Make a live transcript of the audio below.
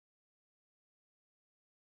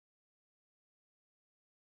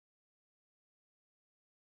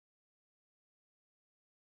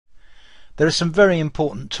There are some very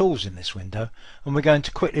important tools in this window, and we're going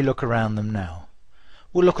to quickly look around them now.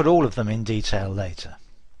 We'll look at all of them in detail later.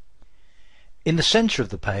 In the center of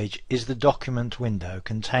the page is the document window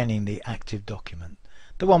containing the active document,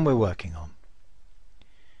 the one we're working on.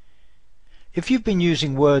 If you've been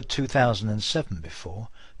using Word 2007 before,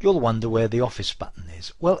 you'll wonder where the Office button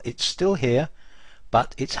is. Well, it's still here,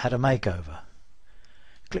 but it's had a makeover.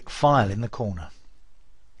 Click File in the corner.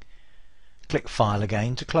 Click File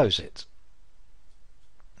again to close it.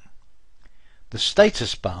 The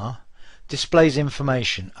status bar displays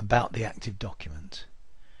information about the active document.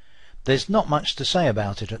 There's not much to say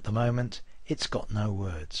about it at the moment. It's got no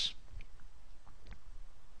words.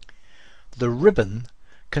 The ribbon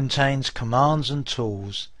contains commands and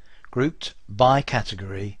tools grouped by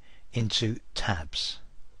category into tabs.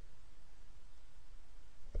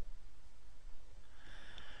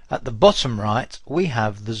 At the bottom right we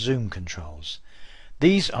have the zoom controls.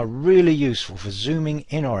 These are really useful for zooming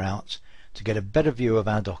in or out to get a better view of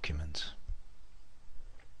our document.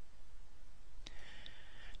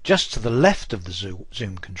 Just to the left of the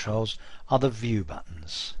zoom controls are the view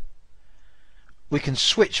buttons. We can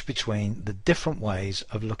switch between the different ways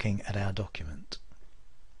of looking at our document.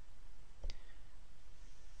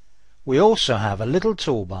 We also have a little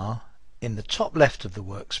toolbar in the top left of the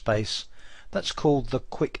workspace that's called the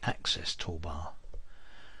Quick Access toolbar.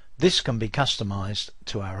 This can be customized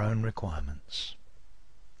to our own requirements.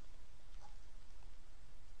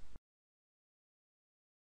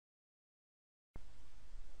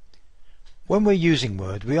 When we're using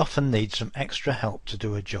Word, we often need some extra help to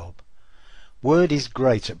do a job. Word is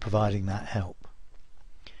great at providing that help.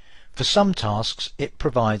 For some tasks, it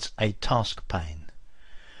provides a task pane.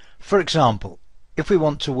 For example, if we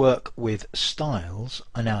want to work with styles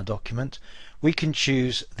in our document, we can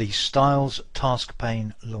choose the Styles Task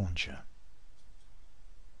Pane launcher.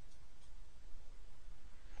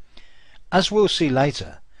 As we'll see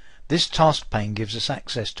later, this task pane gives us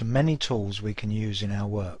access to many tools we can use in our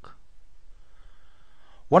work.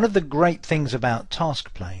 One of the great things about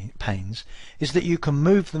task panes is that you can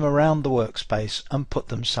move them around the workspace and put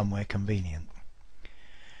them somewhere convenient.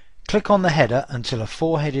 Click on the header until a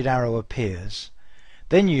four-headed arrow appears,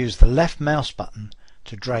 then use the left mouse button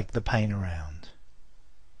to drag the pane around.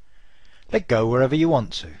 Let go wherever you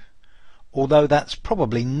want to, although that's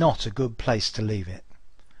probably not a good place to leave it.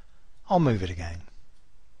 I'll move it again.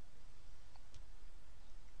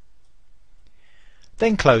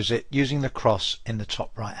 Then close it using the cross in the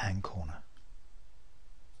top right hand corner.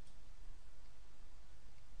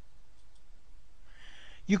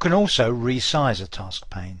 You can also resize a task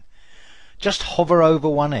pane. Just hover over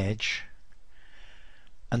one edge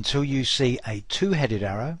until you see a two-headed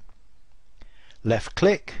arrow, left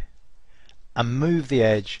click and move the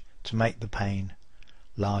edge to make the pane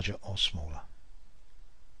larger or smaller.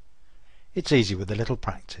 It's easy with a little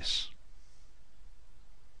practice.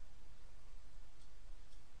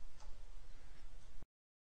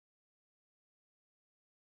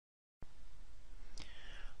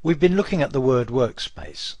 We've been looking at the Word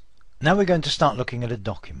workspace. Now we're going to start looking at a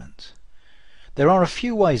document. There are a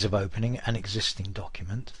few ways of opening an existing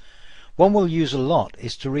document. One we'll use a lot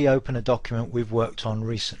is to reopen a document we've worked on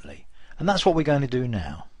recently, and that's what we're going to do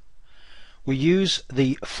now. We use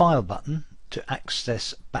the File button to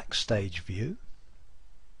access Backstage View.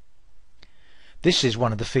 This is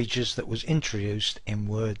one of the features that was introduced in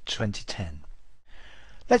Word 2010.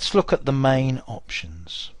 Let's look at the main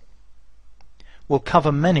options. We'll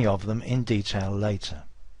cover many of them in detail later.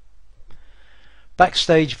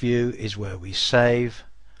 Backstage View is where we save,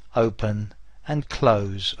 open and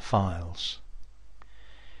close files.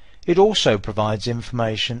 It also provides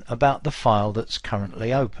information about the file that's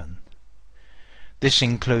currently open. This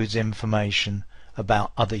includes information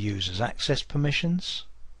about other users' access permissions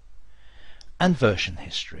and version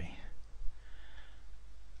history,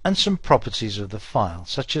 and some properties of the file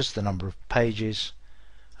such as the number of pages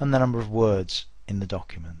and the number of words in the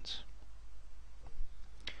document.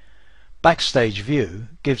 Backstage View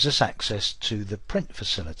gives us access to the print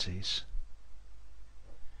facilities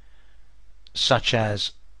such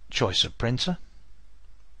as choice of printer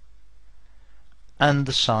and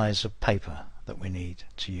the size of paper that we need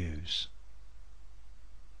to use.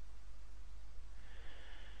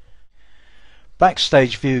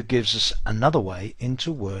 Backstage View gives us another way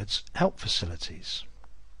into Word's help facilities.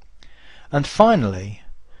 And finally,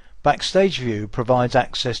 Backstage View provides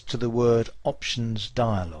access to the Word Options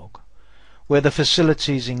dialog, where the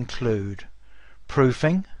facilities include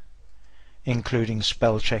proofing, including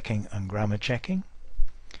spell checking and grammar checking,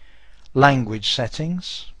 language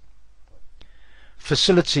settings,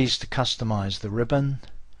 facilities to customize the ribbon,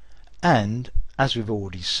 and, as we've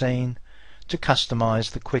already seen, to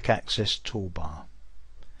customize the quick access toolbar.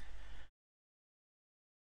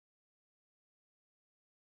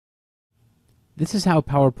 This is how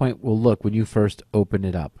PowerPoint will look when you first open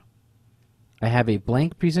it up. I have a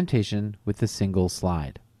blank presentation with a single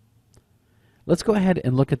slide. Let's go ahead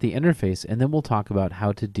and look at the interface, and then we'll talk about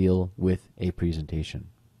how to deal with a presentation.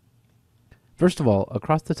 First of all,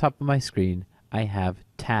 across the top of my screen, I have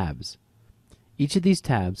tabs. Each of these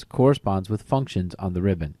tabs corresponds with functions on the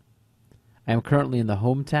ribbon. I am currently in the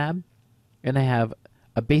Home tab, and I have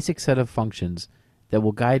a basic set of functions that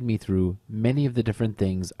will guide me through many of the different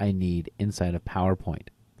things I need inside of PowerPoint.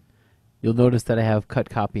 You'll notice that I have cut,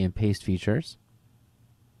 copy, and paste features.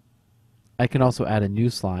 I can also add a new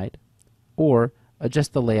slide or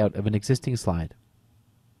adjust the layout of an existing slide.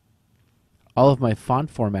 All of my font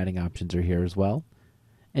formatting options are here as well,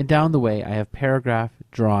 and down the way I have paragraph,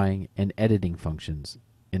 drawing, and editing functions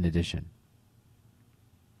in addition.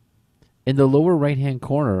 In the lower right-hand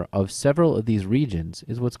corner of several of these regions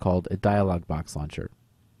is what's called a dialog box launcher.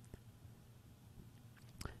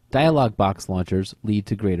 Dialog box launchers lead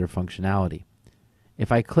to greater functionality.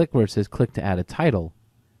 If I click where it says click to add a title,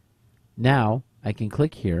 now I can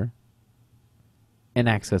click here and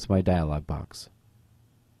access my dialog box.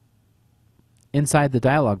 Inside the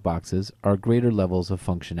dialog boxes are greater levels of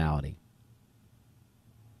functionality.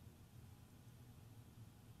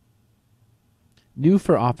 New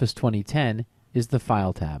for Office 2010 is the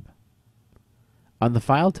File tab. On the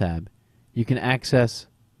File tab, you can access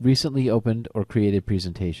recently opened or created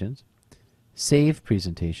presentations, save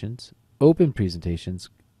presentations, open presentations,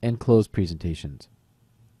 and close presentations.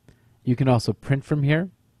 You can also print from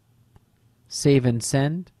here, save and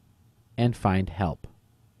send, and find help.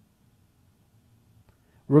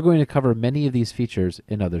 We're going to cover many of these features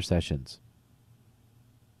in other sessions.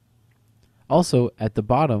 Also, at the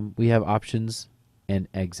bottom, we have options and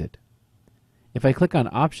exit. If I click on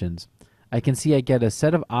options, I can see I get a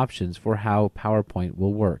set of options for how PowerPoint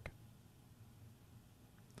will work.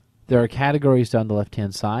 There are categories down the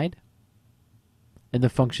left-hand side, and the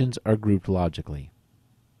functions are grouped logically.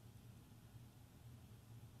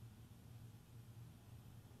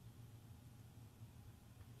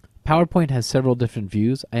 PowerPoint has several different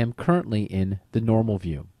views. I am currently in the normal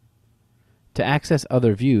view. To access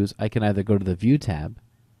other views, I can either go to the View tab,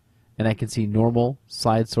 and I can see Normal,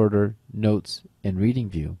 Slide Sorter, Notes, and Reading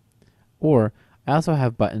View, or I also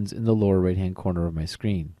have buttons in the lower right-hand corner of my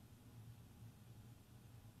screen.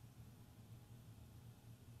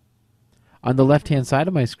 On the left-hand side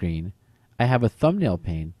of my screen, I have a thumbnail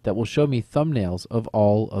pane that will show me thumbnails of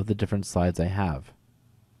all of the different slides I have.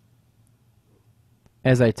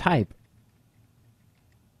 As I type,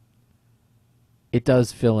 it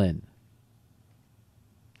does fill in.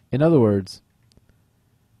 In other words,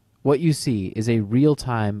 what you see is a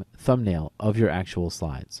real-time thumbnail of your actual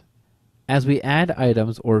slides. As we add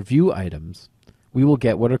items or view items, we will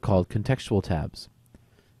get what are called contextual tabs.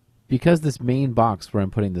 Because this main box where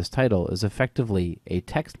I'm putting this title is effectively a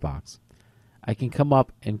text box, I can come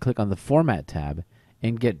up and click on the Format tab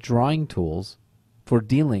and get drawing tools for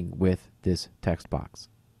dealing with this text box.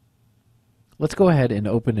 Let's go ahead and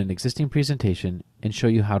open an existing presentation and show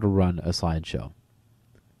you how to run a slideshow.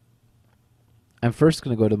 I'm first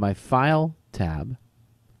going to go to my File tab,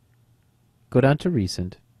 go down to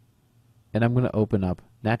Recent, and I'm going to open up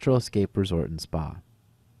Natural Escape Resort and Spa.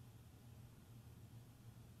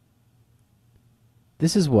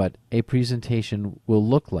 This is what a presentation will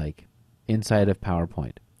look like inside of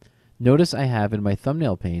PowerPoint. Notice I have in my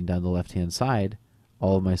thumbnail pane down the left-hand side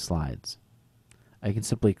all of my slides. I can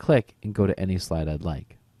simply click and go to any slide I'd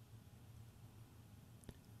like.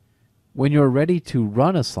 When you're ready to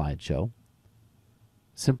run a slideshow,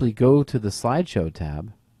 simply go to the Slideshow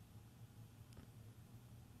tab,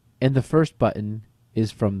 and the first button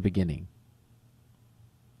is From Beginning.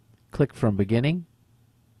 Click From Beginning,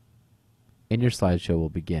 and your slideshow will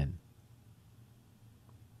begin.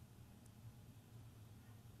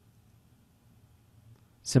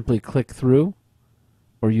 Simply click through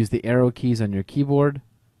or use the arrow keys on your keyboard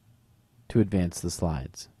to advance the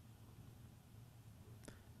slides.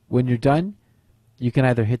 When you're done, you can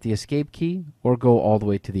either hit the Escape key or go all the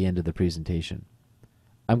way to the end of the presentation.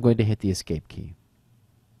 I'm going to hit the Escape key.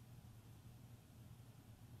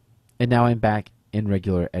 And now I'm back in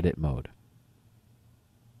regular edit mode.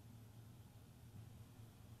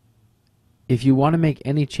 If you want to make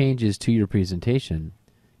any changes to your presentation,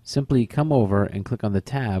 simply come over and click on the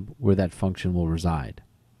tab where that function will reside.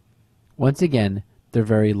 Once again, they're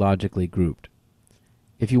very logically grouped.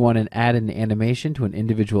 If you want to add an animation to an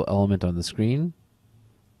individual element on the screen,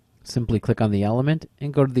 Simply click on the element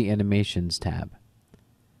and go to the Animations tab.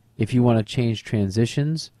 If you want to change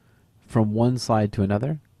transitions from one slide to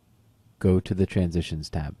another, go to the Transitions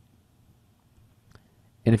tab.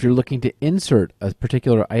 And if you're looking to insert a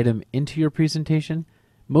particular item into your presentation,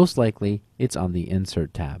 most likely it's on the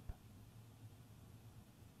Insert tab.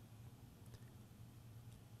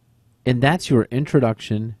 And that's your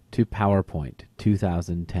introduction to PowerPoint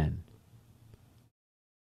 2010.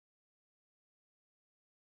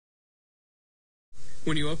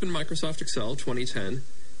 When you open Microsoft Excel 2010,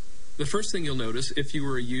 the first thing you'll notice if you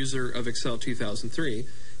were a user of Excel 2003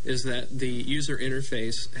 is that the user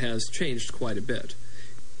interface has changed quite a bit.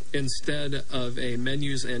 Instead of a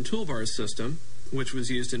menus and toolbars system, which was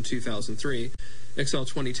used in 2003, Excel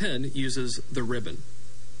 2010 uses the ribbon.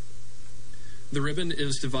 The ribbon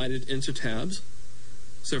is divided into tabs.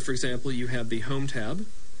 So for example, you have the Home tab,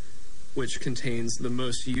 which contains the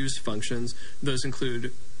most used functions. Those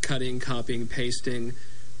include cutting, copying, pasting,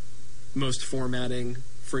 most formatting,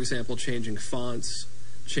 for example, changing fonts,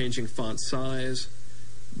 changing font size,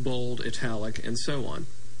 bold, italic, and so on.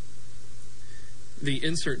 The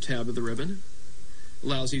Insert tab of the ribbon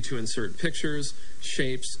allows you to insert pictures,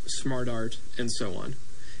 shapes, smart art, and so on.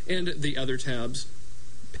 And the other tabs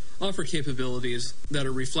offer capabilities that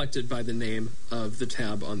are reflected by the name of the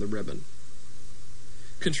tab on the ribbon.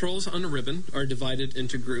 Controls on a ribbon are divided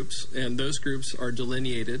into groups, and those groups are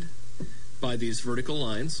delineated by these vertical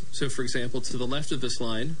lines. So for example, to the left of this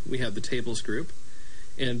line, we have the Tables group,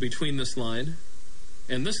 and between this line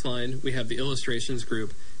and this line, we have the Illustrations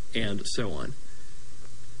group, and so on.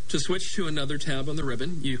 To switch to another tab on the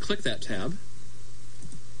ribbon, you click that tab,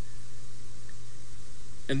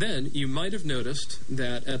 and then you might have noticed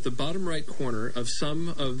that at the bottom right corner of some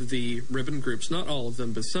of the ribbon groups, not all of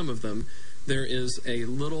them, but some of them, there is a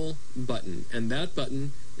little button, and that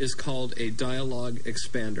button is called a dialog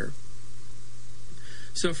expander.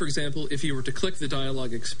 So for example, if you were to click the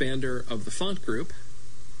dialog expander of the font group,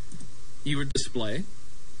 you would display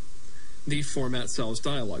the Format Cells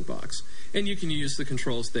dialog box. And you can use the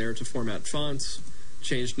controls there to format fonts,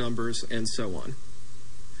 change numbers, and so on.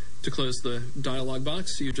 To close the dialog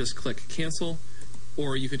box, you just click Cancel,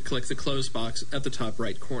 or you could click the Close box at the top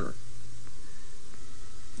right corner.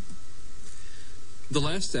 The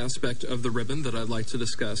last aspect of the ribbon that I'd like to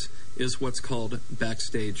discuss is what's called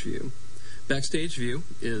Backstage View. Backstage View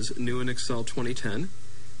is new in Excel 2010,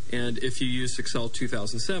 and if you used Excel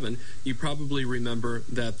 2007, you probably remember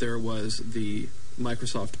that there was the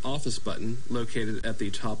Microsoft Office button located at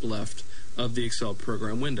the top left of the Excel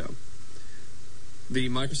program window. The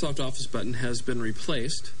Microsoft Office button has been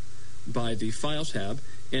replaced by the File tab,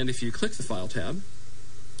 and if you click the File tab,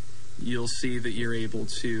 you'll see that you're able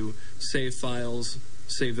to save files,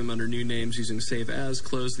 save them under new names using Save As,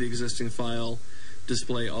 close the existing file,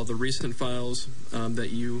 display all the recent files that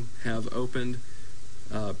you have opened,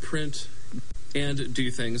 print, and do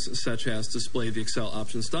things such as display the Excel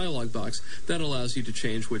Options dialog box that allows you to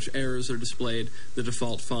change which errors are displayed, the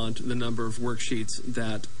default font, the number of worksheets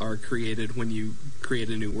that are created when you create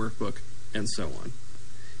a new workbook, and so on.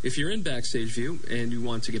 If you're in Backstage View and you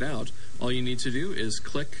want to get out, all you need to do is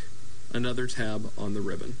click another tab on the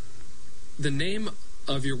ribbon. The name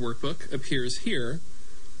of your workbook appears here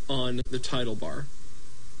on the title bar.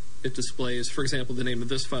 It displays, for example, the name of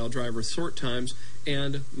this file driver, sort times,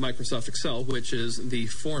 and Microsoft Excel, which is the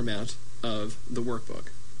format of the workbook.